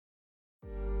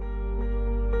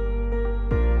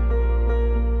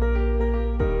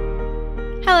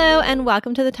Hello, and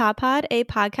welcome to the Top Pod, a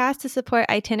podcast to support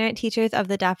itinerant teachers of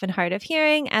the deaf and hard of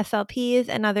hearing, SLPs,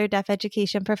 and other deaf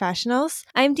education professionals.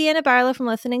 I'm Deanna Barlow from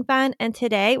Listening Fun, and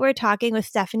today we're talking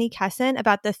with Stefanie Kessen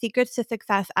about the secrets to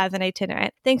success as an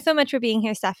itinerant. Thanks so much for being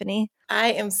here, Stefanie.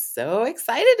 I am so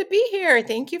excited to be here.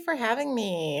 Thank you for having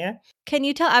me. Can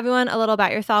you tell everyone a little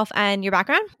about yourself and your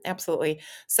background? Absolutely.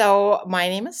 So my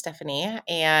name is Stefanie,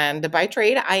 and by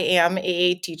trade, I am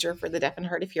a teacher for the deaf and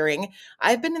hard of hearing.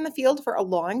 I've been in the field for a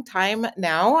long time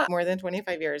now, more than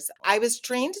 25 years. I was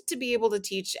trained to be able to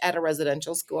teach at a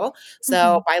residential school.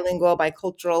 So bilingual,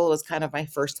 bicultural was kind of my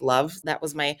first love. That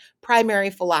was my primary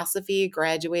philosophy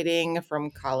graduating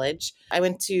from college. I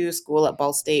went to school at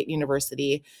Ball State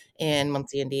University in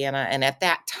Muncie, Indiana. And at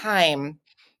that time,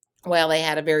 while they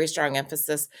had a very strong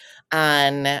emphasis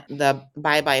on the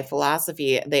bye-bye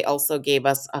philosophy, they also gave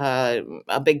us a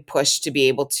big push to be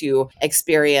able to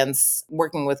experience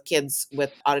working with kids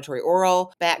with auditory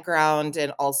oral background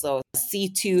and also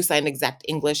C2, signed exact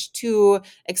English 2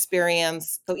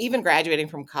 experience. So even graduating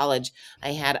from college,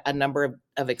 I had a number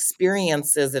of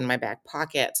experiences in my back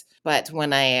pocket. But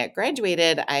when I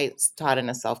graduated, I taught in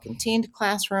a self-contained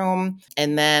classroom.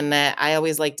 And then I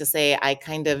always like to say I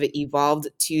kind of evolved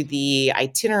to the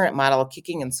itinerant model,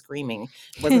 kicking and screaming.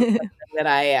 It wasn't something that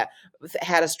I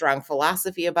had a strong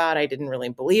philosophy about. I didn't really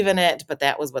believe in it, but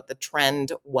that was what the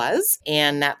trend was.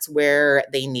 And that's where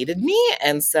they needed me.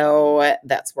 And so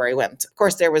that's where I went. Of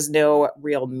course, there was no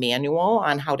real manual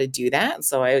on how to do that.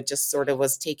 So I just sort of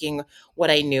was taking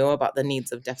what I knew about the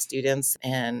needs of deaf students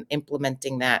and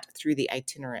implementing that through the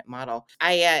itinerant model.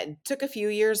 I took a few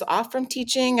years off from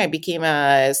teaching. I became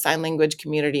a sign language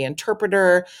community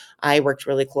interpreter. I worked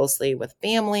really closely with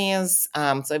families.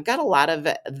 So I've got a lot of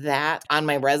that on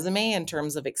my resume in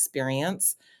terms of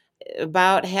experience.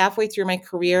 About halfway through my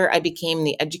career, I became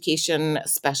the education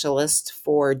specialist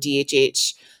for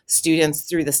DHH students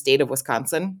through the state of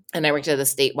Wisconsin. And I worked at a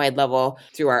statewide level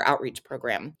through our outreach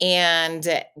program. And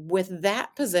with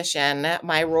that position,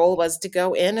 my role was to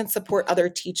go in and support other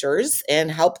teachers and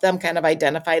help them kind of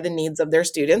identify the needs of their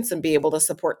students and be able to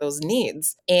support those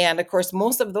needs. And of course,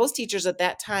 most of those teachers at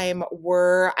that time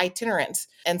were itinerant.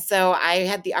 And so I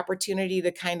had the opportunity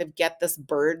to kind of get this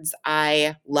bird's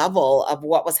eye level of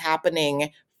what was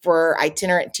happening for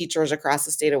itinerant teachers across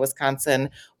the state of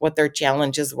Wisconsin, what their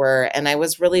challenges were. And I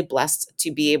was really blessed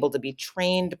to be able to be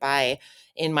trained by,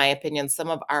 in my opinion,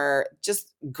 some of our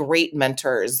just great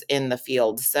mentors in the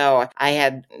field. So I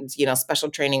had, special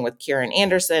training with Kieran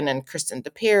Anderson and Kristen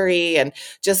DePerry and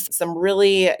just some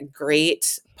really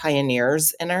great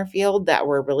pioneers in our field that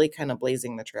were really kind of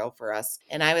blazing the trail for us.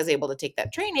 And I was able to take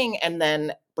that training and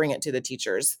then bring it to the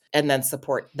teachers and then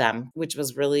support them, which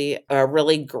was really a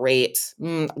really great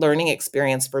learning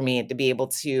experience for me to be able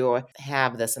to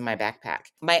have this in my backpack.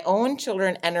 My own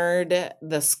children entered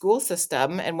the school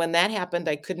system. And when that happened,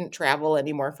 I couldn't travel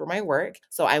anymore for my work.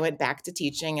 So I went back to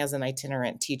teaching as an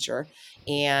itinerant teacher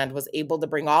and was able to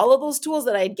bring all of those tools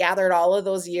that I had gathered all of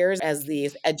those years as the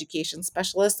education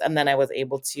specialist. And then I was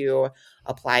able to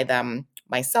apply them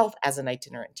myself as an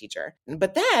itinerant teacher.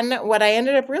 But then what I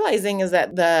ended up realizing is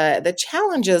that the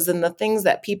challenges and the things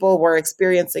that people were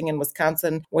experiencing in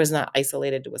Wisconsin was not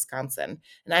isolated to Wisconsin.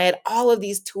 And I had all of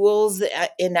these tools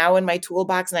now in my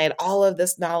toolbox, and I had all of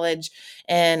this knowledge.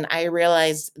 And I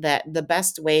realized that the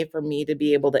best way for me to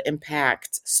be able to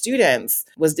impact students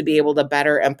was to be able to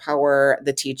better empower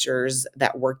the teachers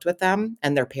that worked with them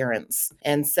and their parents.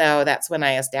 And so that's when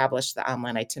I established the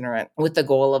online itinerant with the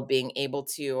goal of being able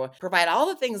to provide all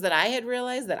the things that I had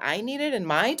realized that I needed in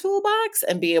my toolbox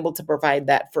and be able to provide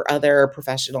that for other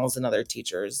professionals and other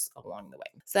teachers along the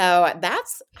way. So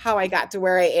that's how I got to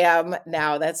where I am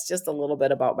now. That's just a little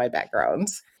bit about my background.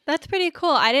 That's pretty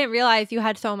cool. I didn't realize you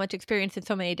had so much experience in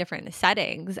so many different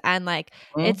settings. And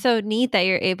it's so neat that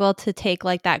you're able to take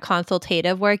that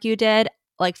consultative work you did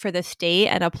for the state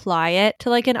and apply it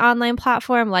to an online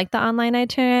platform like the online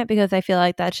itinerant, because I feel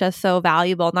like that's just so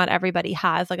valuable. Not everybody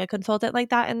has a consultant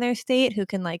like that in their state who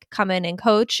can come in and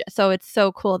coach. So it's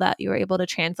so cool that you were able to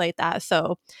translate that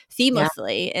so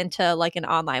seamlessly into an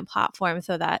online platform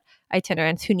so that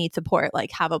itinerants who need support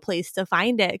have a place to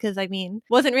find it. Because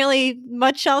wasn't really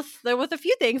much else. There was a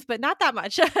few things, but not that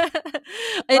much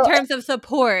in terms of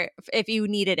support if you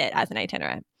needed it as an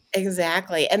itinerant.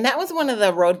 Exactly. And that was one of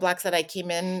the roadblocks that I came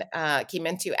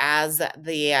into as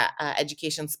the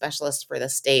education specialist for the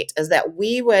state, is that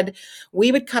we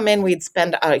would come in, we'd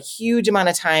spend a huge amount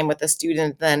of time with the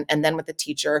student and then with the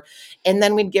teacher, and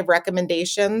then we'd give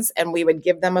recommendations and we would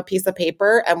give them a piece of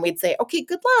paper and we'd say, okay,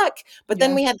 good luck. But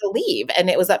then we had to leave, and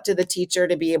it was up to the teacher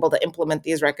to be able to implement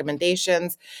these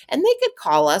recommendations, and they could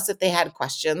call us if they had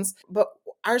questions. But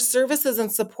our services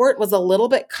and support was a little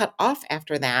bit cut off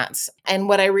after that. And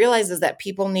what I realized is that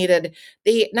people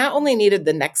they not only needed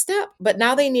the next step, but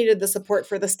now they needed the support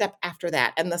for the step after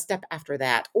that and the step after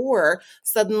that. Or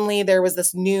suddenly there was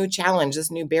this new challenge,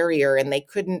 this new barrier, and they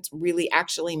couldn't really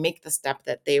actually make the step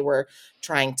that they were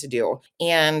trying to do.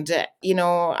 And,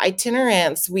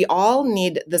 itinerants, we all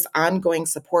need this ongoing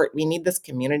support. We need this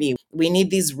community. We need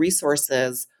these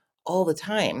resources all the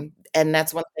time. And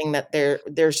that's one thing that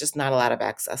there's just not a lot of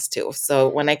access to. So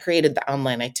when I created the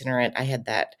online itinerant, I had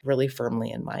that really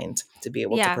firmly in mind to be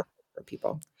able to Yeah. provide for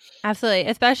people. Absolutely,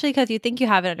 especially because you think you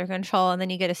have it under control, and then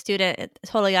you get a student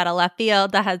totally out of left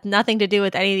field that has nothing to do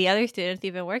with any of the other students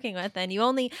you've been working with. And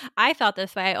I felt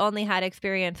this way. I only had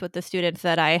experience with the students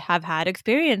that I have had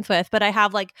experience with, but I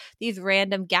have like these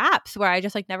random gaps where I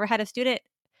just like never had a student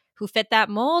who fit that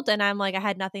mold, and I'm like I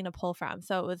had nothing to pull from.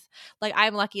 So it was like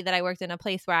I'm lucky that I worked in a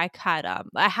place where I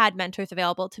had mentors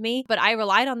available to me, but I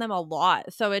relied on them a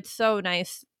lot. So it's so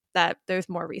nice that there's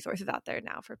more resources out there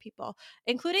now for people,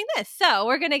 including this. So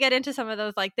we're going to get into some of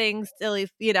those like things to at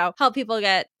least, help people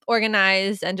get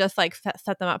organized and just like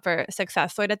set them up for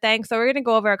success sort of thing. So we're going to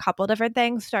go over a couple different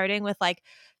things, starting with like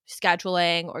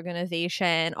scheduling,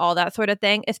 organization, all that sort of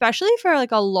thing, especially for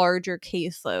like a larger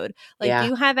caseload. Like, do Yeah.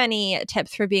 you have any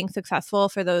tips for being successful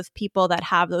for those people that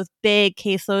have those big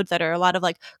caseloads that are a lot of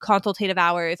like consultative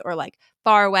hours or like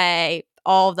far away,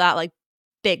 all of that like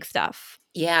big stuff?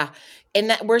 Yeah. And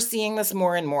that we're seeing this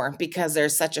more and more because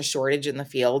there's such a shortage in the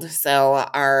field. So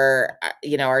our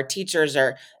teachers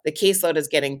the caseload is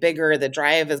getting bigger, the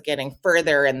drive is getting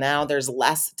further, and now there's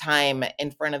less time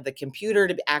in front of the computer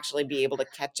to actually be able to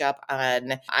catch up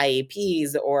on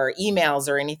IEPs or emails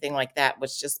or anything like that,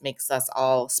 which just makes us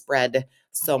all spread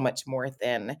so much more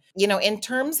thin. In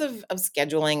terms of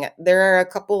scheduling, there are a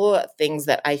couple of things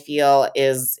that I feel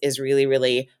is really,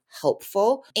 really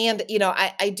helpful. And,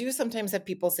 I do sometimes have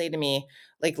people say to me,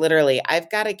 like, literally, I've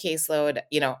got a caseload,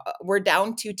 we're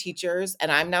down 2 teachers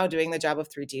and I'm now doing the job of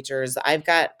 3 teachers. I've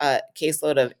got a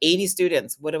caseload of 80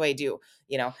 students. What do I do?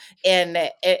 And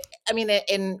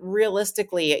and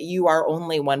realistically, you are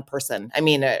only one person. I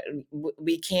mean,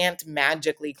 we can't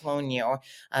magically clone you.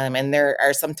 And there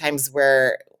are some times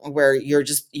where you're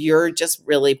just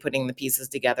really putting the pieces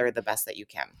together the best that you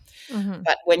can. Mm-hmm.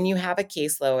 But when you have a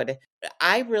caseload,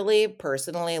 I really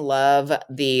personally love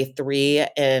the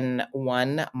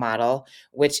 3-in-1 model,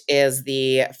 which is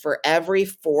for every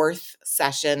fourth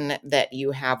session that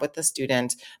you have with the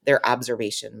student, their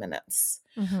observation minutes.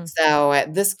 Mm-hmm. So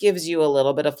this gives you a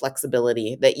little bit of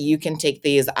flexibility that you can take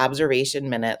these observation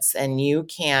minutes and you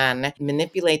can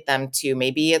manipulate them to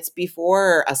maybe it's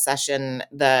before a session,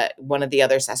 one of the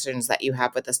other sessions that you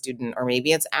have with a student, or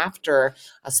maybe it's after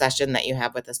a session that you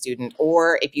have with a student,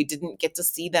 or if you didn't get to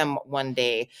see them one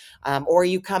day, or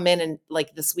you come in and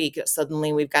like this week,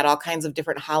 suddenly we've got all kinds of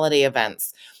different holiday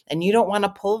events and you don't want to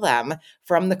pull them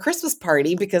from the Christmas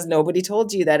party because nobody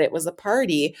told you that it was a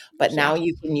party, but now Yeah.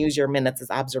 you can use your minutes as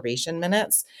observation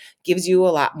minutes, gives you a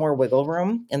lot more wiggle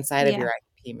room inside of Yeah. your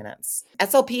IEP minutes.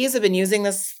 SLPs have been using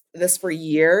this for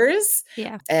years,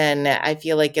 Yeah. and I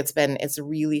feel like it's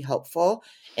really helpful.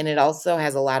 And it also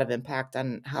has a lot of impact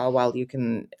on how well you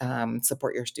can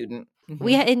support your student.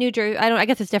 We Mhm. in New Jersey, I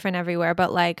guess it's different everywhere,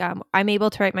 but like I'm able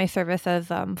to write my service as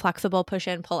flexible push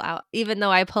in, pull out. Even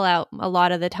though I pull out a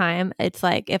lot of the time, it's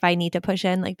like if I need to push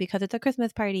in, like because it's a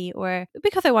Christmas party or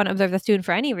because I want to observe the student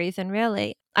for any reason,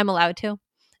 really, I'm allowed to.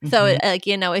 So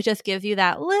Mhm. it just gives you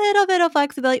that little bit of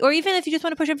flexibility, or even if you just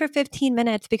want to push in for 15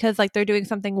 minutes because like they're doing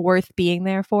something worth being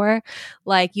there for,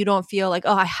 like you don't feel like,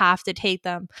 oh, I have to take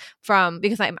them from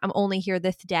because I'm only here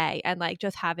this day, and like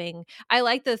just having I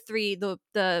like the 3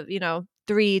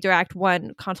 direct,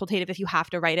 1 consultative if you have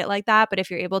to write it like that. But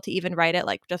if you're able to even write it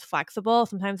like just flexible,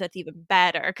 sometimes that's even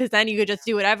better because then you could just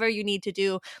do whatever you need to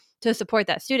do to support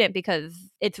that student because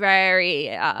it's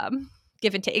very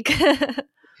give and take.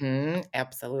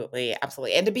 Absolutely,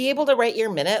 absolutely. And to be able to write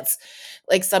your minutes,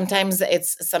 like sometimes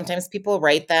people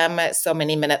write them so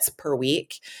many minutes per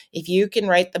week. If you can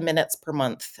write the minutes per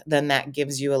month, then that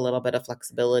gives you a little bit of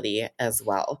flexibility as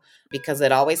well, because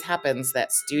it always happens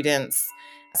that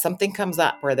something comes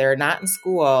up where they're not in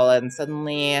school and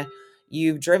suddenly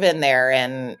you've driven there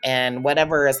and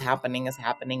whatever is happening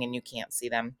and you can't see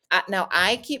them. Now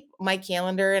I keep my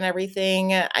calendar and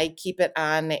everything. I keep it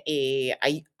on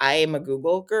I am a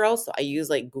Google girl, so I use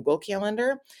like Google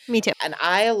Calendar. Me too. And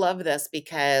I love this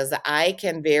because I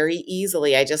can very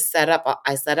easily I set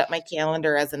up my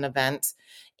calendar as an event.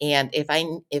 And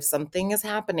if something is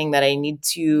happening that I need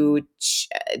to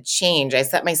change, I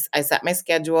set my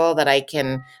schedule that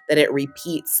it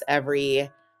repeats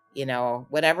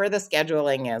whatever the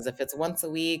scheduling is, if it's once a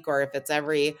week or if it's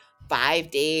every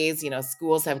 5 days.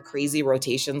 Schools have crazy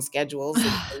rotation schedules,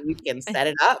 and so you can set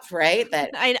it up, right?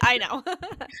 That I know.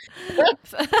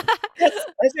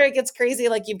 that's where it gets crazy.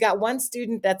 Like you've got one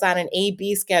student that's on an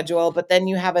A-B schedule, but then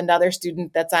you have another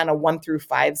student that's on a 1 through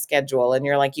 5 schedule. And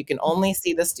you're like, you can only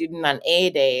see the student on A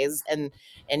days, and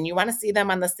you want to see them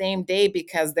on the same day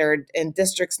because they're in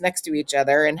districts next to each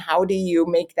other. And how do you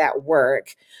make that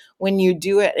work? When you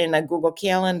do it in a Google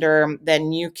Calendar,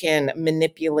 then you can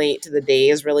manipulate the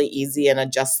days really easy and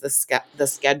adjust the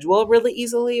schedule really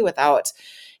easily without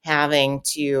having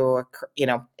to,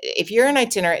 if you're an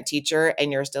itinerant teacher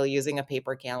and you're still using a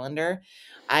paper calendar,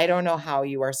 I don't know how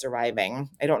you are surviving.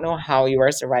 I don't know how you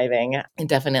are surviving. I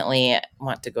definitely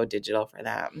want to go digital for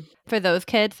that. For those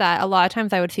kids, that a lot of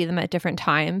times I would see them at different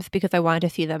times because I wanted to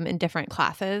see them in different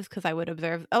classes, because I would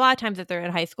observe a lot of times if they're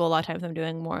in high school, a lot of times I'm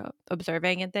doing more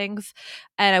observing and things,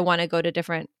 and I want to go to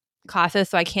different classes,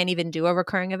 so I can't even do a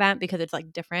recurring event because it's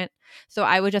like different. So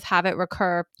I would just have it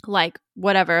recur like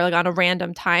whatever, like on a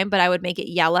random time, but I would make it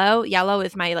yellow. Yellow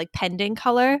is my like pending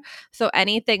color. So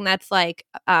anything that's like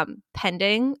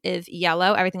pending is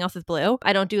yellow. Everything else is blue.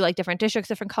 I don't do like different districts,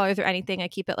 different colors or anything. I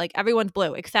keep it like everyone's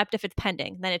blue except if it's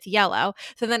pending, then it's yellow.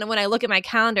 So then when I look at my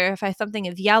calendar, if something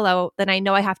is yellow, then I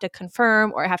know I have to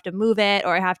confirm or I have to move it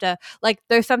or I have to like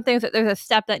there's some things that there's a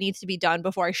step that needs to be done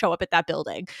before I show up at that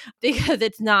building because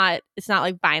it's not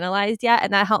like finalized yet.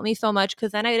 And that helped me so much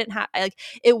because then I didn't have like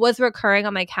it was recurring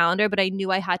on my calendar, but I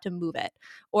knew I had to move it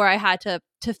or I had to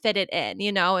fit it in,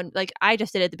 and like I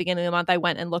just did it at the beginning of the month. I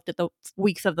went and looked at the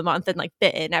weeks of the month and like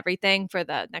fit in everything for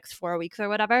the next 4 weeks or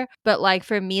whatever. But like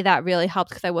for me, that really helped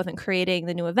because I wasn't creating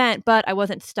the new event, but I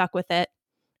wasn't stuck with it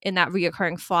in that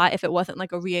reoccurring slot if it wasn't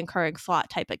like a reoccurring slot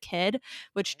type of kid,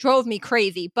 which drove me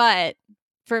crazy. But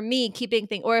for me, keeping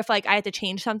things, or if like I had to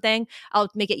change something, I'll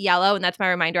make it yellow and that's my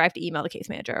reminder I have to email the case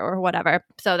manager or whatever.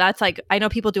 So that's like, I know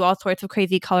people do all sorts of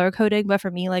crazy color coding, but for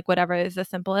me, like whatever is the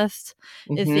simplest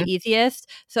is Mm-hmm. the easiest.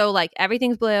 So like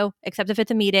everything's blue except if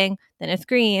it's a meeting, then it's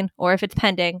green, or if it's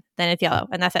pending, then it's yellow,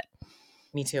 and that's it.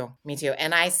 Me too. Me too.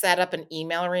 And I set up an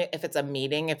email if it's a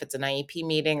meeting, if it's an IEP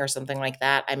meeting or something like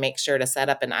that. I make sure to set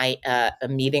up a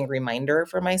meeting reminder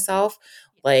for myself,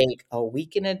 like a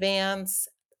week in advance,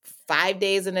 5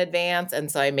 days in advance, and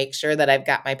so I make sure that I've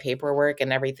got my paperwork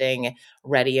and everything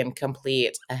ready and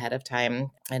complete ahead of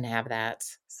time and have that.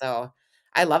 So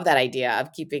I love that idea of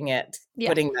Yeah.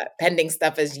 putting the pending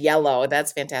stuff as yellow.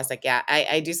 That's fantastic. Yeah,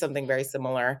 I do something very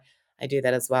similar. I do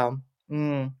that as well.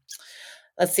 Mm.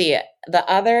 Let's see. The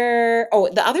other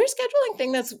scheduling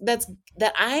thing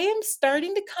that I am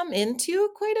starting to come into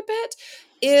quite a bit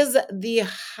is the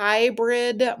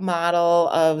hybrid model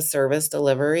of service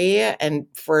delivery. And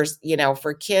for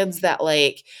kids that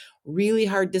like really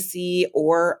hard to see,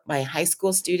 or my high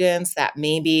school students that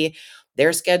maybe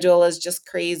their schedule is just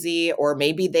crazy, or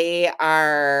maybe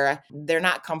they're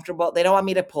not comfortable. They don't want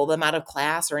me to pull them out of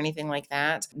class or anything like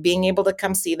that. Being able to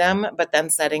come see them, but then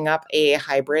setting up a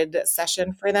hybrid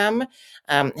session for them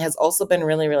has also been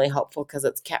really, really helpful because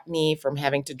it's kept me from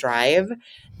having to drive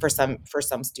for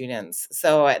some students.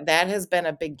 So that has been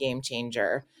a big game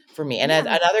changer for me. And Yeah.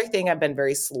 another thing I've been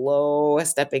very slow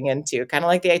stepping into, kind of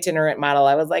like the itinerant model.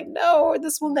 I was like, no,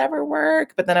 this will never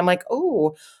work. But then I'm like,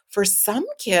 oh, for some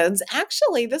kids,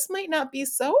 actually, this might not be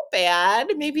so bad.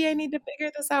 Maybe I need to figure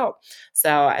this out.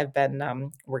 So I've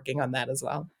been working on that as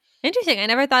well. Interesting. I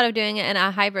never thought of doing it in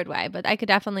a hybrid way, but I could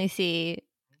definitely see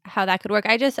how that could work.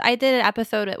 I did an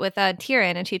episode with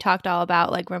Itinerant, and she talked all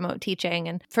about like remote teaching,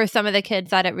 and for some of the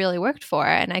kids that it really worked for,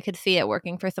 and I could see it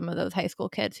working for some of those high school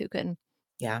kids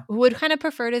Yeah. who would kind of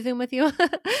prefer to Zoom with you,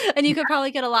 and you could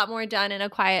probably get a lot more done in a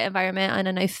quiet environment on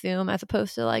a nice Zoom as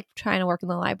opposed to like trying to work in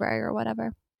the library or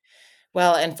whatever.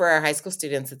 Well, and for our high school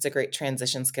students, it's a great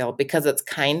transition skill because it's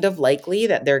kind of likely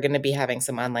that they're going to be having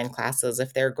some online classes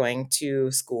if they're going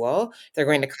to school, if they're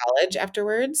going to college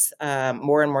afterwards.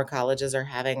 More and more colleges are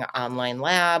having online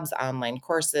labs, online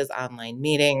courses, online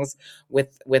meetings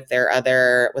with the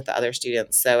other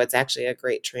students. So it's actually a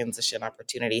great transition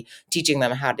opportunity, teaching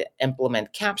them how to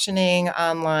implement captioning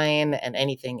online and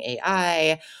anything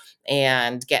AI,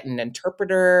 and get an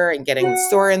interpreter and getting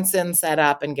Sorensen set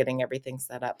up and getting everything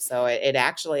set up. So it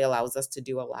actually allows us to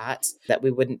do a lot that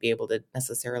we wouldn't be able to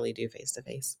necessarily do face to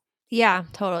face. Yeah,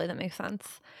 totally. That makes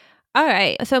sense. All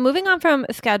right. So moving on from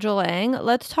scheduling,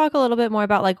 let's talk a little bit more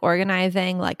about like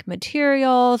organizing like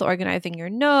materials, organizing your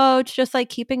notes, just like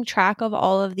keeping track of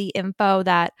all of the info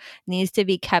that needs to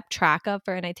be kept track of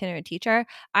for an itinerant teacher.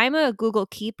 I'm a Google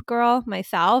Keep girl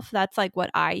myself. That's like what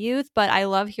I use, but I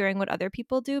love hearing what other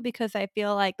people do because I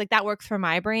feel like that works for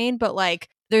my brain, but like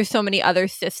there's so many other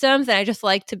systems, and I just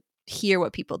like to hear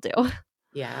what people do.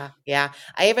 Yeah, yeah.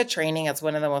 I have a training. It's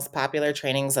one of the most popular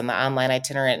trainings on the online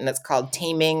itinerant, and it's called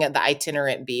Taming the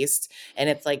Itinerant Beast. And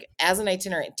it's like, as an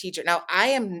itinerant teacher, now I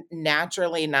am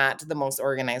naturally not the most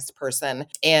organized person.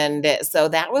 And so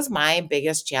that was my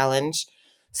biggest challenge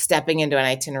stepping into an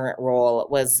itinerant role,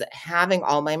 was having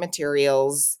all my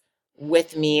materials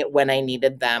with me when I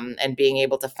needed them and being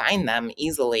able to find them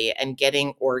easily and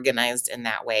getting organized in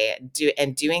that way.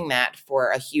 Doing that for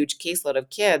a huge caseload of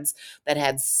kids that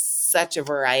had such a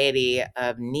variety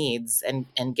of needs, and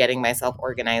getting myself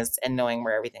organized and knowing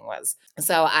where everything was.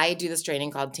 So I do this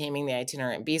training called Taming the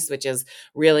Itinerant Beast, which is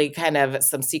really kind of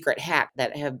some secret hack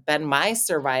that have been my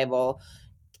survival,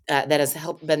 that has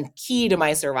helped been key to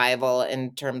my survival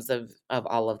in terms of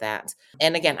all of that.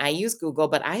 And again, I use Google,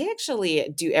 but I actually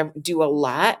do a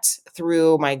lot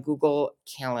through my Google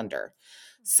Calendar.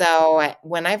 So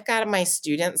when I've got my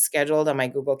students scheduled on my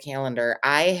Google Calendar,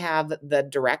 I have the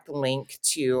direct link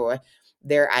to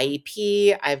their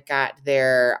IEP. I've got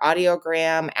their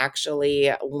audiogram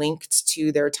actually linked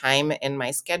to their time in my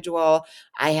schedule.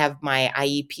 I have my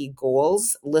IEP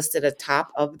goals listed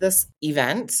atop of this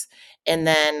event. And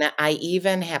then I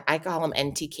even have, I call them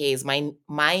NTKs,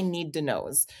 my need to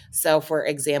knows. So for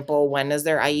example, when is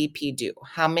their IEP due?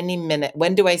 How many minutes,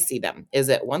 when do I see them? Is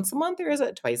it once a month or is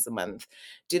it twice a month?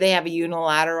 Do they have a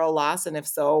unilateral loss? And if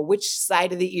so, which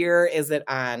side of the ear is it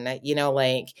on?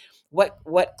 Like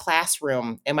what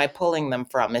classroom am I pulling them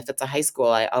from? If it's a high school,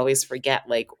 I always forget,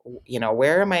 like,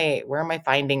 where am I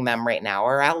finding them right now?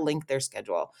 Or I'll link their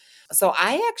schedule. So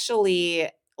I actually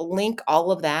link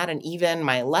all of that, and even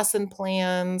my lesson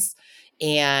plans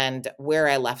and where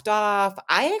I left off.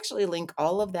 I actually link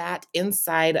all of that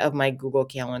inside of my Google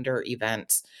Calendar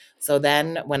event. So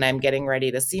then when I'm getting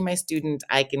ready to see my student,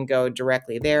 I can go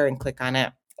directly there and click on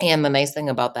it. And the nice thing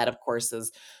about that, of course,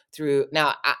 is through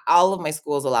now all of my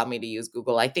schools allow me to use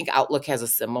Google. I think Outlook has a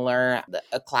similar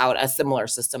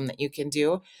system that you can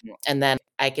do. And then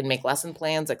I can make lesson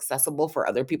plans accessible for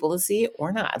other people to see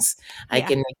or not. I Yeah.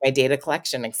 can make my data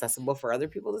collection accessible for other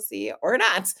people to see or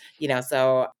not.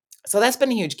 So that's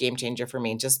been a huge game changer for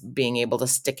me, just being able to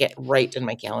stick it right in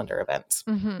my calendar event.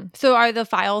 So are the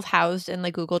files housed in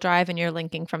the Google Drive and you're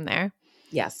linking from there?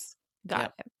 Yes. Got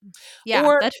Yep. it. Yeah,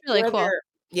 Or that's really or cool. they're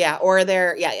yeah, or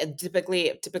they're yeah,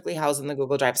 typically housed in the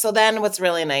Google Drive. So then what's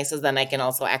really nice is then I can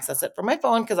also access it from my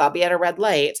phone, because I'll be at a red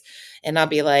light and I'll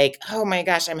be like, "Oh my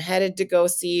gosh, I'm headed to go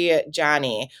see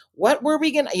Johnny. What were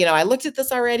we gonna, I looked at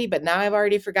this already, but now I've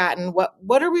already forgotten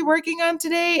what are we working on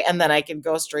today?" And then I can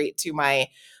go straight to my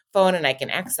phone and I can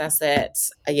access it,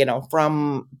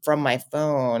 from my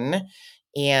phone.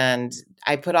 And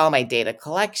I put all my data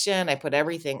collection, I put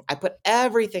everything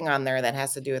on there that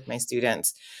has to do with my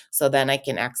students. So then I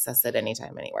can access it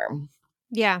anytime, anywhere.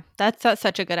 Yeah, that's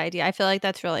such a good idea. I feel like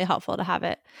that's really helpful to have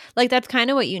it. Like that's kind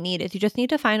of what you need is you just need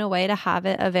to find a way to have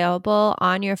it available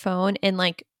on your phone in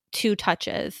like two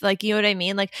touches. Like you know what I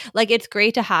mean? Like it's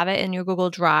great to have it in your Google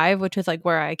Drive, which is like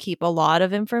where I keep a lot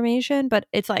of information, but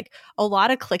it's like a lot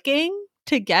of clicking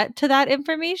to get to that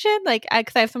information. Like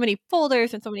cuz I have so many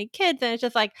folders and so many kids, and it's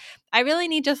just like I really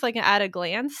need just like an at a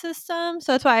glance system.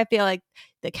 So that's why I feel like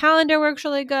the calendar works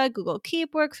really good, Google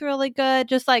Keep works really good.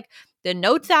 Just like the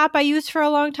Notes app I used for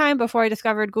a long time before I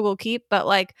discovered Google Keep, but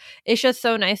like it's just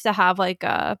so nice to have like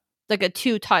a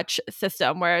two touch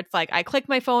system where it's like I click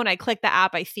my phone, I click the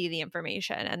app, I see the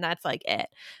information, and that's like it.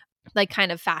 Like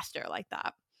kind of faster like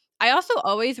that. I also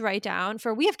always write down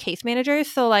for we have case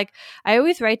managers, so like I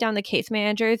always write down the case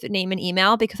manager's name and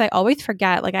email because I always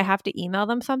forget like I have to email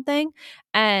them something,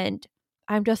 and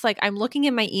I'm just like I'm looking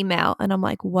at my email and I'm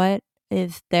like what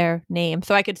is their name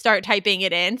so I could start typing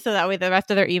it in so that way the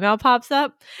rest of their email pops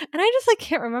up. And I just like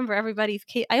can't remember everybody's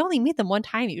case. I only meet them one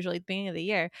time usually at the beginning of the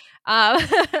year. um,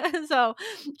 so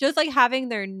just like having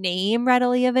their name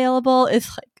readily available is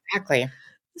like Exactly.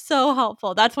 so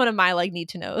helpful. That's one of my like need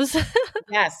to knows.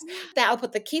 Yes. That I'll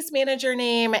put the case manager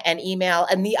name and email.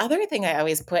 And the other thing I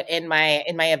always put in my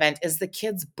event is the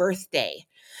kid's birthday.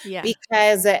 Yeah.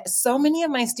 Because so many of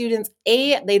my students,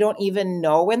 they don't even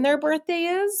know when their birthday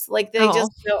is. Like they Oh.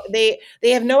 just know, they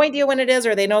have no idea when it is,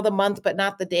 or they know the month but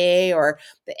not the day.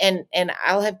 And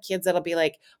I'll have kids that'll be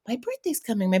like, my birthday's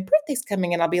coming,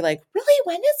 and I'll be like, really,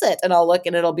 when is it? And I'll look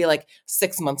and it'll be like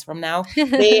 6 months from now.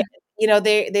 They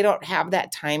they don't have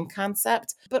that time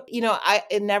concept. But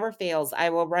it never fails.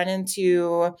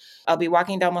 I'll be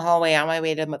walking down the hallway on my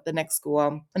way to the next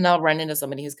school, and I'll run into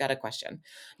somebody who's got a question,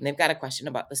 and they've got a question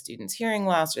about the student's hearing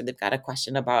loss, or they've got a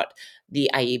question about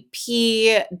the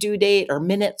IEP due date or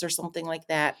minutes or something like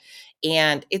that.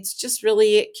 And it's just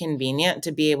really convenient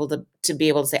to be able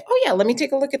to say, oh yeah, let me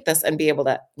take a look at this and be able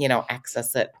to,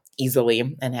 access it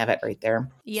easily and have it right there.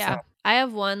 So Yeah. I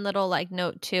have one little like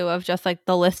note too of just like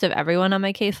the list of everyone on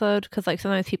my caseload because like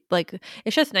sometimes people like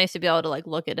it's just nice to be able to like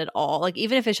look at it all. Like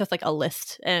even if it's just like a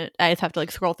list and I just have to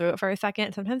like scroll through it for a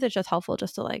second, sometimes it's just helpful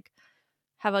just to like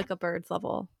have like a bird's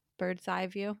level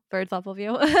view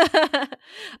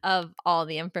of all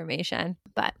the information.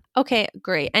 But okay,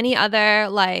 great. Any other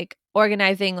like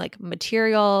organizing like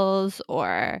materials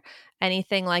or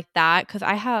anything like that? Because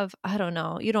I don't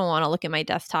know, you don't want to look at my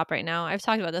desktop right now. I've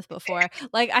talked about this before.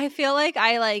 Like, I feel like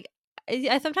I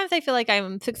sometimes I feel like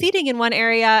I'm succeeding in one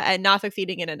area and not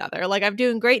succeeding in another. Like I'm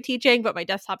doing great teaching, but my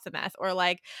desktop's a mess. Or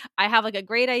like I have like a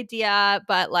great idea,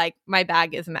 but like my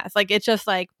bag is a mess. Like it's just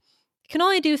like can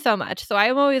only do so much. So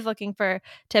I'm always looking for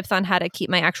tips on how to keep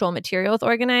my actual materials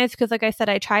organized because like I said,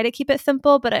 I try to keep it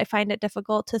simple, but I find it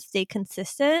difficult to stay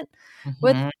consistent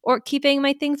with mhm. or keeping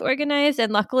my things organized.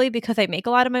 And luckily, because I make a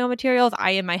lot of my own materials,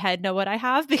 I in my head know what I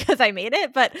have because I made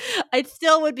it, but it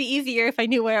still would be easier if I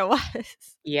knew where it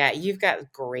was. Yeah, you've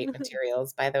got great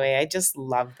materials, by the way. I just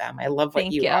love them. I love what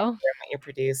Thank you offer you. and what you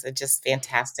produce. It's just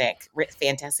fantastic,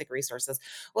 fantastic resources.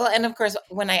 Well, and of course,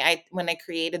 when I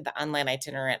created the online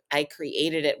itinerant, I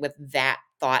created it with that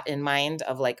thought in mind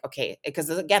of like, okay, because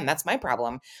again, that's my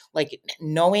problem. Like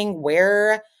knowing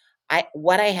where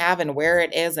what I have and where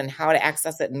it is and how to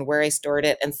access it and where I stored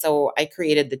it. And so I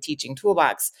created the teaching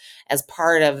toolbox as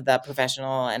part of the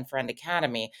Professional and Friend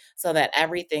Academy so that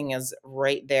everything is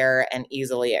right there and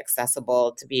easily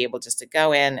accessible to be able just to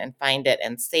go in and find it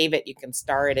and save it. You can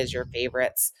star it as your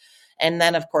favorites. And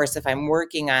then, of course, if I'm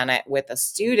working on it with a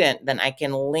student, then I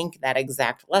can link that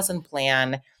exact lesson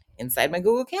plan inside my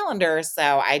Google Calendar.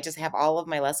 So I just have all of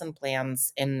my lesson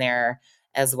plans in there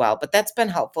as well. But that's been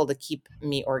helpful to keep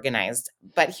me organized.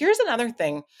 But here's another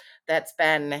thing that's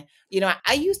been,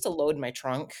 I used to load my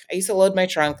trunk. I used to load my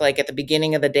trunk like at the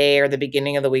beginning of the day or the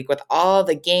beginning of the week with all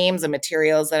the games and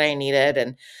materials that I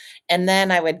needed. And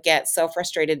then I would get so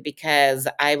frustrated because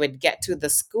I would get to the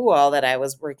school that I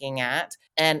was working at,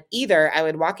 and either I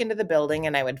would walk into the building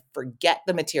and I would forget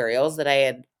the materials that I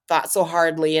had thought so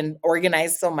hardly and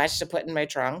organized so much to put in my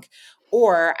trunk,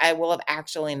 or I will have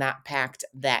actually not packed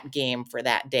that game for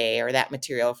that day or that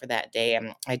material for that day.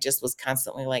 And I just was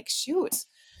constantly like, shoot,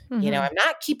 Hmm. I'm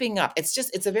not keeping up.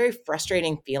 It's a very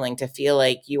frustrating feeling to feel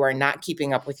like you are not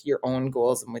keeping up with your own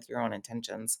goals and with your own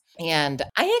intentions. And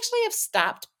I actually have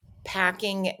stopped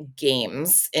packing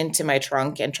games into my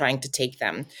trunk and trying to take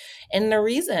them. And the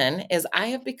reason is I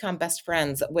have become best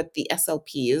friends with the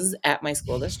SLPs at my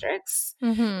school districts,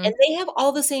 Hmm. and they have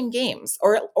all the same games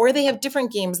or they have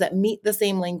different games that meet the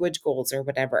same language goals or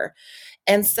whatever.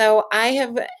 And so I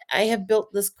have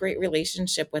built this great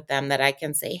relationship with them that I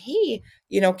can say, "Hey,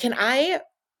 can I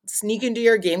sneak into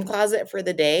your game closet for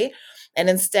the day?" And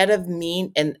instead of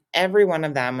me, and every one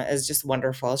of them is just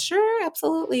wonderful. Sure,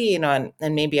 absolutely, and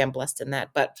maybe I'm blessed in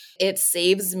that, but it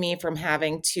saves me from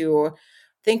having to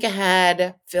think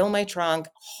ahead, fill my trunk,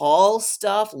 haul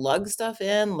stuff, lug stuff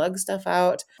in, lug stuff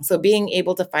out. So being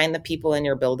able to find the people in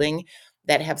your building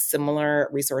that have similar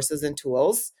resources and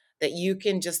tools that you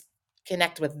can just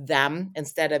connect with them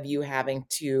instead of you having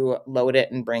to load it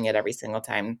and bring it every single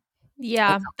time.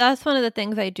 Yeah, that's one of the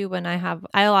things I do when I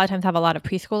a lot of times have a lot of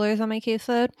preschoolers on my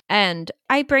caseload and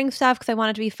I bring stuff because I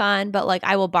want it to be fun, but like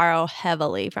I will borrow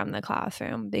heavily from the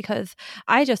classroom because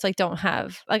I just like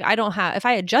I don't have if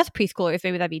I had just preschoolers,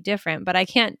 maybe that'd be different, but I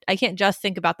can't just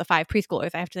think about the 5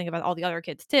 preschoolers. I have to think about all the other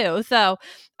kids too. So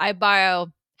I borrow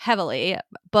heavily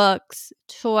books,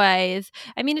 toys.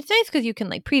 I mean, it's nice because you can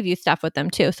like preview stuff with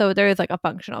them too. So there is like a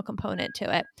functional component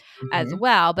to it as Mhm.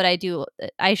 well. But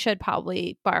I should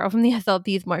probably borrow from the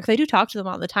SLPs more because I do talk to them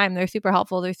all the time. They're super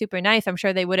helpful. They're super nice. I'm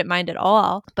sure they wouldn't mind at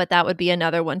all. But that would be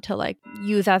another one to like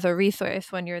use as a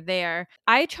resource when you're there.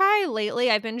 I've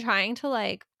been trying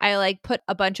to I like put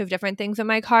a bunch of different things in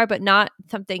my car, but not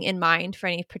something in mind for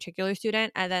any particular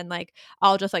student. And then like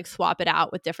I'll just like swap it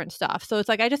out with different stuff. So it's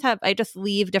like I just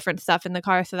leave different stuff in the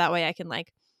car so that way I can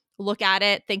like look at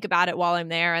it, think about it while I'm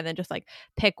there, and then just like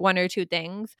pick one or two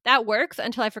things. That works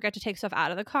until I forget to take stuff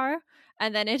out of the car.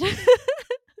 And then it,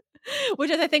 which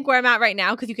is I think where I'm at right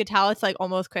now, because you could tell it's like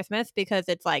almost Christmas because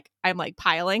it's like I'm like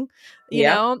piling, you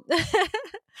Yep. know?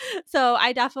 So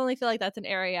I definitely feel like that's an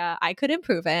area I could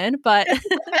improve in, but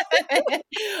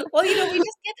Well,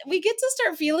 we get to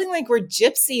start feeling like we're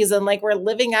gypsies and like we're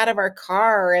living out of our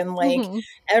car and like Mhm.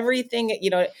 everything,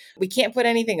 we can't put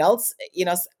anything else,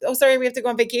 oh sorry, we have to go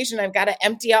on vacation. I've got to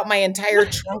empty out my entire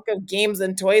trunk of games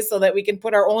and toys so that we can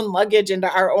put our own luggage into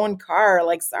our own car.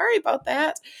 Like, sorry about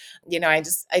that. I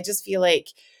just feel like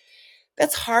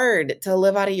that's hard to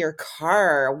live out of your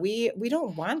car. We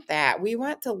don't want that. We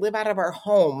want to live out of our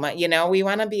home. We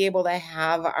want to be able to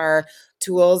have our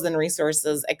tools and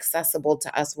resources accessible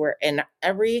to us. Where in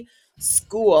every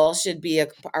school should be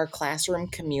our classroom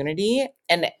community,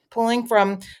 and pulling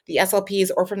from the SLPs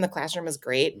or from the classroom is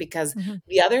great, because Mhm.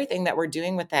 the other thing that we're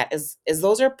doing with that is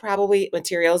those are probably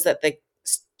materials that the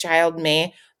child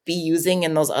may be using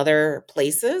in those other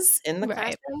places in the Right.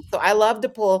 classroom. So I love to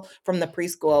pull from the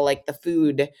preschool, like the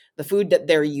food that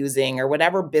they're using or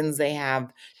whatever bins they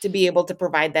have, to be able to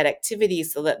provide that activity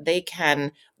so that they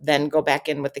can then go back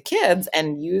in with the kids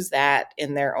and use that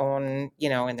in their own,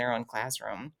 in their own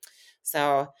classroom.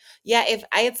 So, yeah, if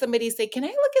I had somebody say, "Can I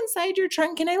look inside your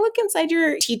trunk? Can I look inside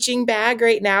your teaching bag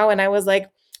right now?" And I was like,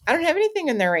 I don't have anything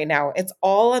in there right now. It's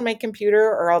all on my computer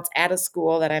or else at a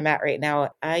school that I'm at right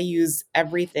now. I use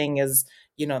everything as,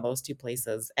 those two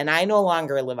places. And I no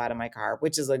longer live out of my car,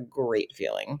 which is a great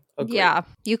feeling. A great. Yeah,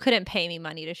 you couldn't pay me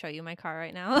money to show you my car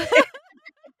right now.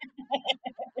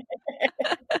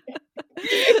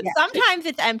 Sometimes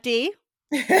it's empty.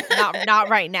 Not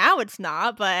right now, it's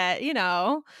not, but,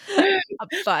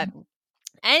 but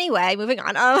anyway, moving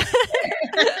on.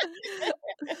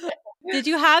 Did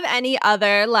you have any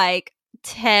other, like,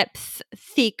 tips,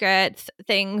 secrets,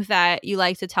 things that you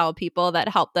like to tell people that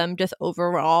help them just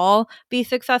overall be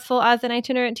successful as an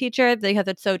itinerant teacher? Because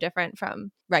it's so different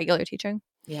from regular teaching.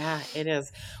 Yeah, it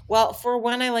is. Well, for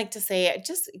one, I like to say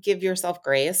just give yourself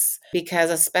grace, because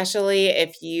especially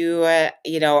if you,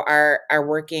 are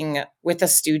working with a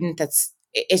student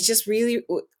it's just really,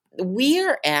 we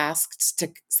are asked to,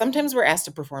 sometimes we're asked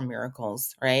to perform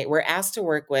miracles, right? We're asked to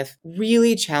work with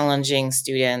really challenging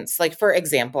students. Like, for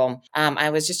example,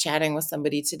 I was just chatting with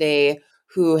somebody today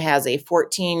who has a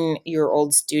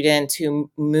 14-year-old student who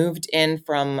moved in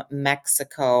from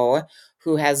Mexico,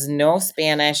 who has no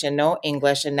Spanish and no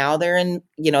English. And now they're in,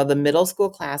 the middle school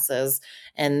classes,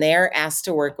 and they're asked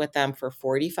to work with them for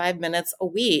 45 minutes a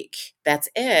week. That's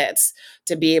it,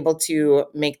 to be able to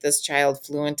make this child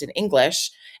fluent in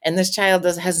English. And this child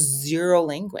has zero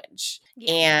language.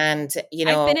 Yeah. And,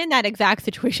 I've been in that exact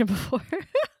situation before.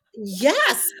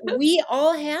 yes, we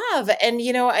all have. And,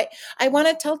 I want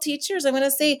to tell teachers, I want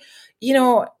to say,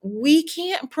 we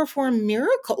can't perform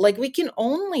miracle. Like, we can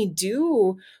only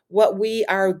do what we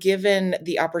are given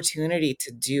the opportunity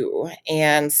to do.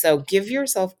 And so give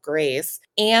yourself grace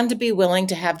and be willing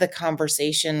to have the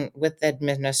conversation with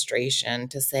administration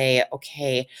to say,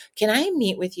 okay, can I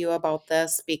meet with you about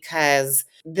this? Because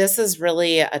this is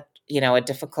really a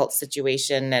difficult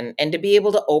situation, and to be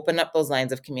able to open up those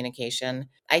lines of communication.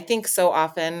 I think so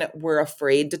often we're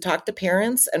afraid to talk to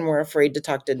parents and we're afraid to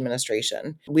talk to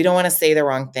administration. We don't want to say the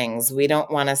wrong things. We don't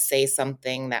want to say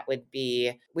something that would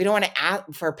be, we don't want to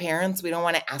ask for parents. We don't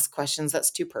want to ask questions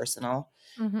that's too personal.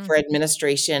 Mhm. For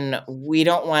administration, we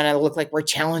don't want to look like we're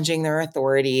challenging their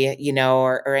authority,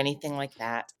 or anything like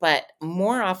that. But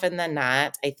more often than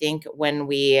not, I think when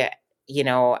we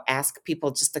ask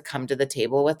people just to come to the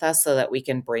table with us so that we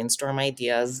can brainstorm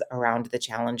ideas around the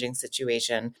challenging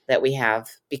situation that we have,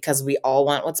 because we all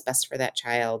want what's best for that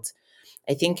child.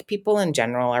 I think people in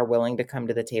general are willing to come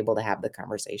to the table to have the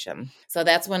conversation. So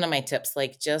that's one of my tips.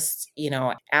 Like, just,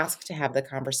 ask to have the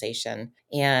conversation.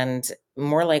 And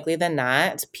more likely than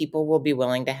not, people will be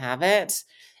willing to have it.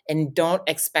 And don't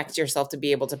expect yourself to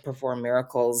be able to perform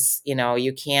miracles.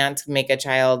 You can't make a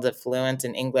child fluent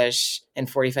in English in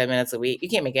 45 minutes a week. You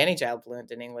can't make any child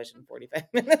fluent in English in 45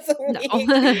 minutes a No.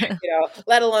 week,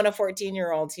 let alone a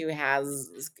 14-year-old who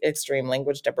has extreme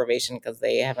language deprivation because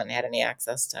they haven't had any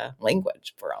access to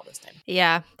language for all this time.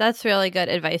 Yeah, that's really good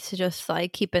advice to just,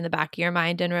 like, keep in the back of your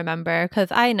mind and remember, because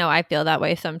I know I feel that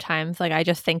way sometimes. Like, I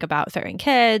just think about certain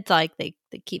kids, like, they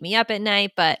keep me up at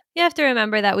night, but you have to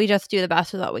remember that we just do the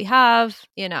best with what we have,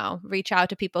 reach out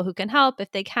to people who can help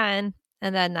if they can,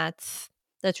 and then that's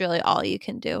really all you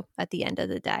can do at the end of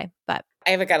the day. But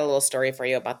I've got a little story for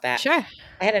you about that. sure.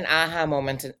 I had an aha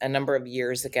moment a number of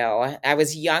years ago. I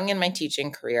was young in my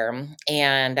teaching career,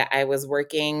 and I was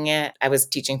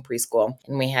teaching preschool,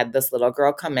 and we had this little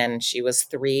girl come in. She was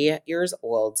 3 years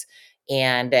old,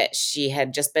 and she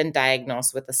had just been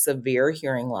diagnosed with a severe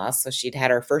hearing loss. So she'd had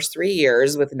her first 3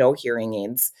 years with no hearing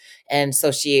aids. And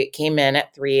so she came in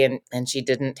at 3, and she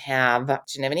didn't have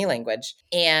any language.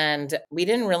 And we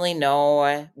didn't really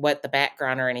know what the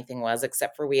background or anything was,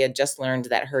 except for we had just learned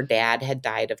that her dad had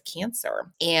died of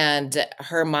cancer. And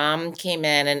her mom came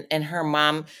in, and her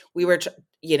mom, we were,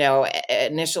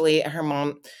 initially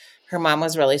her mom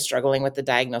was really struggling with the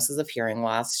diagnosis of hearing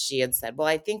loss. She had said, well,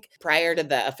 I think prior to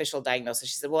the official diagnosis,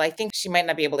 she said, well, I think she might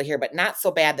not be able to hear, but not so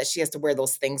bad that she has to wear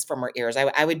those things from her ears.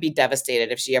 I would be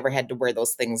devastated if she ever had to wear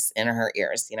those things in her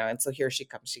ears, And so here she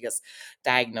comes. She gets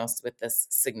diagnosed with this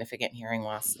significant hearing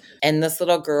loss. And this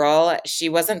little girl, she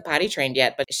wasn't potty trained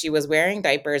yet, but she was wearing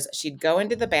diapers. She'd go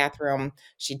into the bathroom,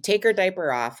 she'd take her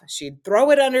diaper off, she'd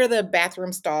throw it under the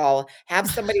bathroom stall, have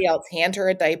somebody else hand her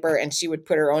a diaper, and she would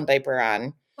put her own diaper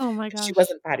on. Oh my She gosh.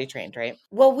 wasn't potty trained, right?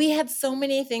 Well, we had so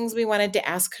many things we wanted to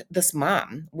ask this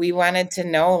mom. We wanted to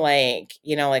know, like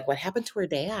what happened to her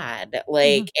dad,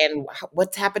 Mhm. and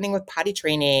what's happening with potty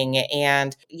training,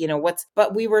 and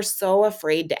but we were so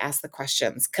afraid to ask the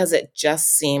questions because it just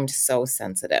seemed so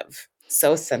sensitive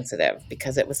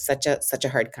because it was such a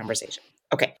hard conversation.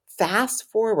 Okay. Fast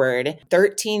forward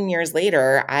 13 years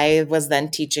later, I was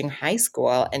then teaching high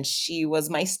school and she was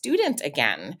my student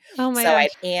again. Oh my So gosh.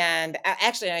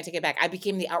 actually, I take it back. I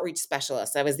became the outreach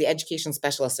specialist. I was the education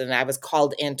specialist and I was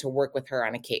called in to work with her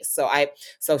on a case.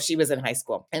 So she was in high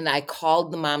school and I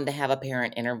called the mom to have a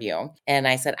parent interview. And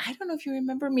I said, I don't know if you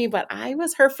remember me, but I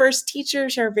was her first teacher,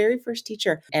 her very first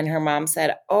teacher. And her mom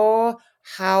said, oh,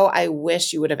 how I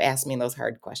wish you would have asked me those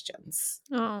hard questions.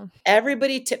 Oh.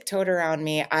 Everybody tiptoed around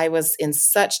me. I was in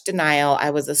such denial.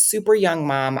 I was a super young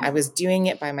mom. I was doing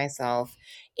it by myself,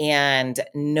 and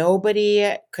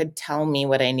nobody could tell me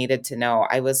what I needed to know.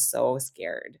 I was so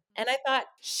scared. And I thought,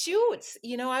 shoot,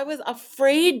 I was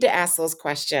afraid to ask those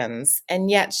questions. And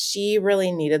yet she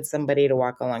really needed somebody to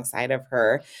walk alongside of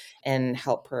her and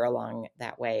help her along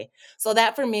that way. So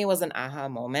that for me was an aha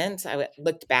moment.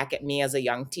 Looked back at me as a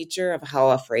young teacher of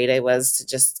how afraid I was to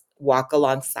just walk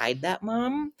alongside that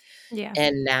mom. Yeah.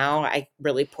 And now I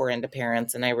really pour into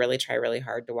parents and I really try really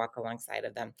hard to walk alongside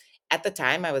of them. At the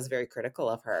time, I was very critical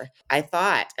of her. I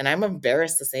thought, and I'm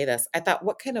embarrassed to say this, I thought,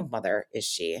 what kind of mother is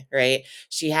she, right?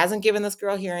 She hasn't given this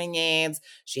girl hearing aids.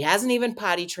 She hasn't even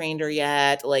potty trained her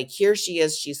yet. Like, here she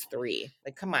is, she's 3.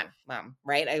 Like, come on, mom,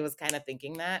 right? I was kind of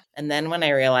thinking that. And then when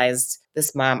I realized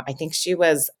this mom, I think she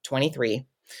was 23.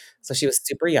 So she was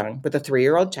super young with a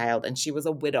 3-year-old child and she was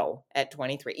a widow at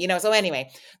 23. So anyway,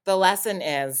 the lesson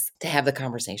is to have the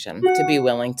conversation, to be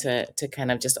willing to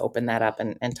kind of just open that up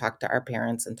and talk to our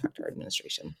parents and talk to our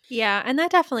administration. Yeah, and that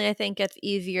definitely I think gets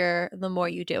easier the more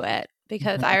you do it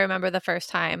because I Mhm. remember the first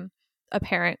time a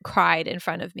parent cried in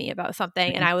front of me about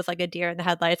something and I was like a deer in the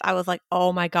headlights. I was like,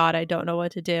 "Oh my god, I don't know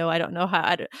what to do. I don't know how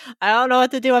I don't know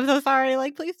what to do. I'm so sorry.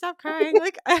 Like please stop crying."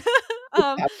 Like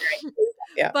um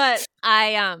Yeah. but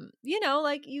I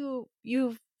like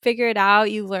you figure it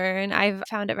out, you learn. I've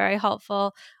found it very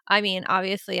helpful. I mean,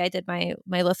 obviously I did my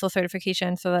LISTL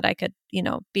certification so that I could,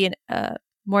 be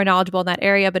more knowledgeable in that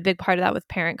area, but a big part of that was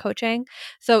parent coaching.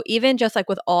 So even just like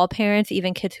with all parents,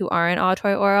 even kids who aren't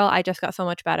auditory oral, I just got so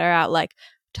much better at like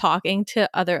talking to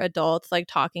other adults, like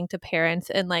talking to parents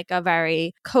in like a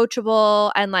very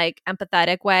coachable and like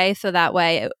empathetic way. So that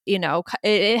way,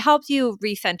 it helps you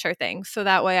recenter things. So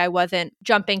that way I wasn't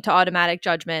jumping to automatic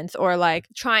judgments or like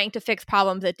trying to fix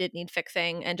problems that did need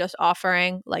fixing and just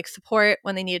offering like support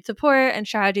when they needed support and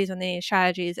strategies when they needed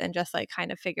strategies and just like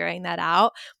kind of figuring that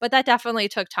out. But that definitely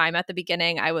took time at the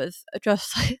beginning. I was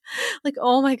just like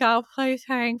oh my God, please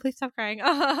crying, please stop crying.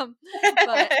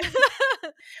 But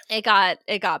it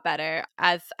got better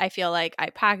as I feel like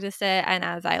I practiced it and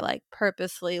as I like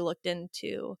purposely looked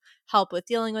into help with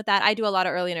dealing with that. I do a lot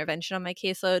of early intervention on my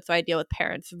caseload, so I deal with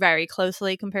parents very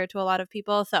closely compared to a lot of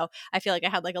people. So I feel like I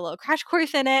had like a little crash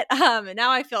course in it. And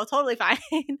now I feel totally fine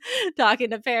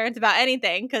talking to parents about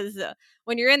anything because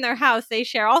when you're in their house, they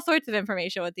share all sorts of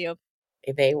information with you.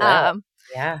 They will. Um,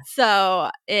 Yeah. so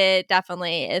it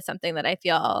definitely is something that I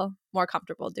feel more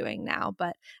comfortable doing now.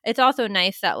 But it's also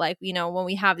nice that, like, when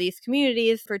we have these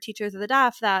communities for teachers of the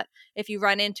deaf, that if you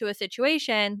run into a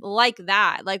situation like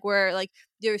that, like where like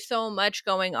there's so much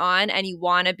going on and you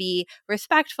want to be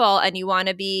respectful and you want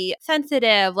to be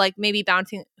sensitive, like maybe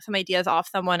bouncing some ideas off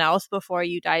someone else before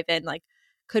you dive in, like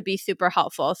could be super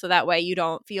helpful. So that way you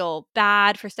don't feel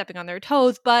bad for stepping on their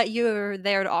toes, but you're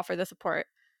there to offer the support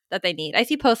that they need. I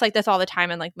see posts like this all the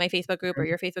time in like my Facebook group or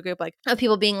your Facebook group, like of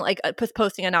people being like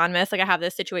posting anonymous, like I have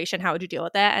this situation, how would you deal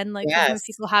with it? And like sometimes Yes.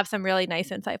 people have some really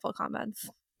nice, insightful comments.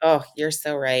 Oh, you're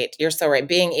so right. You're so right.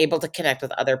 Being able to connect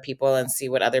with other people and see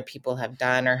what other people have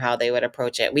done or how they would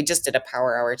approach it. We just did a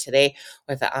power hour today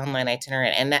with the online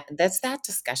itinerant, and that's that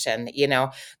discussion.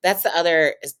 That's the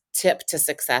other tip to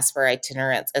success for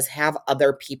itinerants is have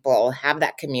other people, have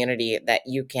that community that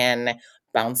you can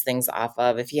bounce things off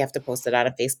of. If you have to post it on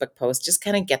a Facebook post, just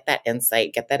kind of get that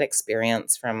insight, get that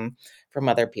experience from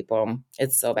other people.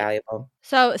 It's so valuable.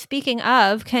 So speaking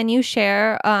of, can you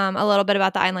share a little bit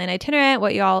about the online itinerant,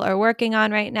 what y'all are working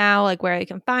on right now, like where you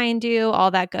can find you,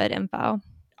 all that good info?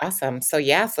 Awesome. So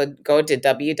yeah, so go to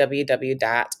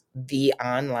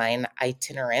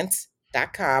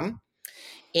www.theonlineitinerant.com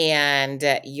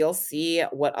and you'll see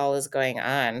what all is going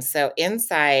on. So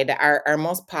inside, our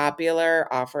most popular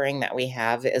offering that we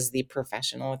have is the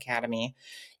Professional Academy.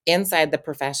 Inside the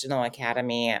Professional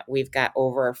Academy, we've got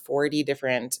over 40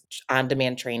 different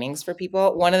on-demand trainings for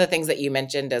people. One of the things that you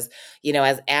mentioned is,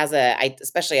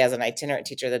 especially as an itinerant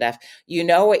teacher of the deaf, you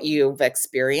know what you've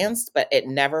experienced, but it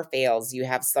never fails. You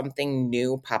have something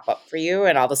new pop up for you,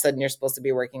 and all of a sudden you're supposed to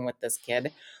be working with this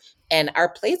kid, and our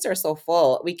plates are so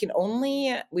full, we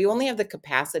only have the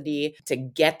capacity to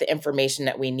get the information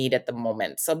that we need at the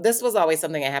moment. So this was always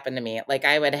something that happened to me. Like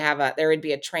there would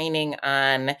be a training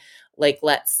on, like,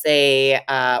 let's say,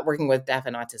 working with deaf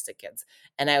and autistic kids,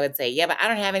 and I would say, yeah, but I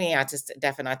don't have any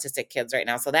deaf and autistic kids right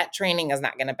now, so that training is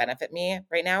not going to benefit me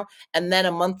right now. And then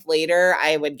a month later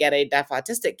I would get a deaf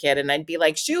autistic kid, and I'd be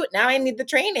like, shoot, now I need the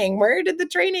training. Where did the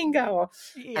training go? uh,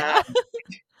 Yeah.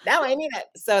 Now I need it.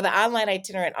 So the online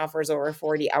itinerant offers over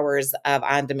 40 hours of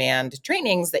on-demand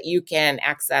trainings that you can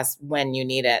access when you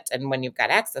need it and when you've got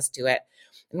access to it.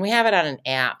 And we have it on an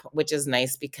app, which is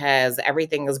nice because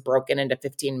everything is broken into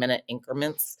 15-minute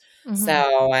increments. So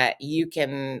Mm-hmm. you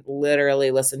can literally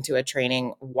listen to a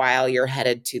training while you're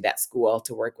headed to that school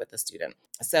to work with the student.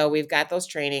 So we've got those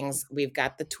trainings. We've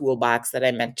got the toolbox that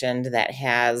I mentioned that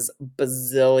has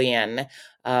bazillion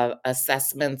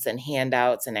assessments and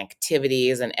handouts and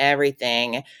activities and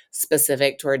everything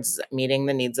specific towards meeting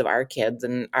the needs of our kids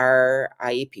and our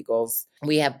IEP goals.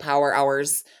 We have power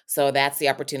hours. So that's the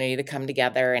opportunity to come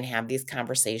together and have these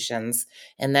conversations.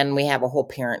 And then we have a whole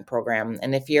parent program.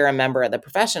 And if you're a member of the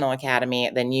Professional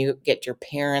Academy, then you get your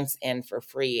parents in for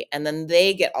free. And then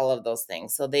they get all of those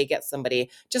things. So they get somebody,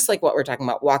 just like what we're talking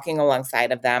about, walking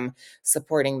alongside of them,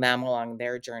 supporting them along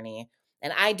their journey.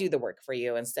 And I do the work for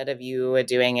you instead of you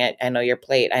doing it. I know your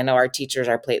plate. I know our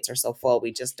plates are so full.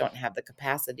 We just don't have the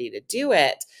capacity to do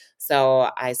it. So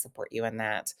I support you in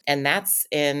that. And that's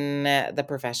in the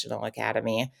Professional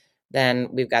Academy. Then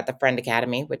we've got the Friend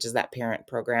Academy, which is that parent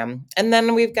program. And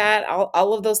then we've got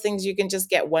all of those things. You can just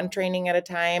get one training at a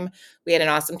time. We had an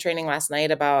awesome training last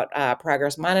night about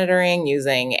progress monitoring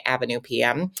using Avenue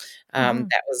PM. Mm-hmm.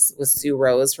 That was with Sue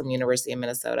Rose from University of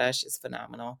Minnesota. She's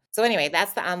phenomenal. So anyway,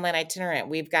 that's the online itinerant.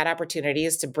 We've got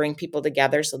opportunities to bring people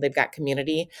together. So they've got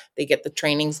community. They get the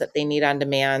trainings that they need on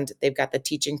demand. They've got the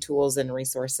teaching tools and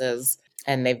resources,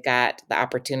 and they've got the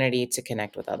opportunity to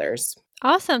connect with others.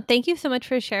 Awesome. Thank you so much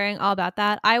for sharing all about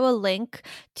that. I will link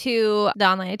to the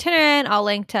online itinerant. I'll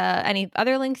link to any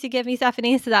other links you give me,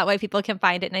 Stephanie, so that way people can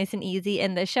find it nice and easy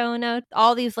in the show notes.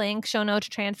 All these links, show notes,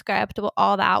 transcript,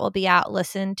 all that will be at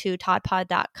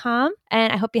listen2toddpod.com.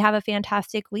 And I hope you have a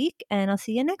fantastic week, and I'll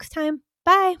see you next time.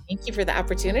 Bye. Thank you for the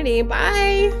opportunity.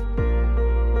 Bye.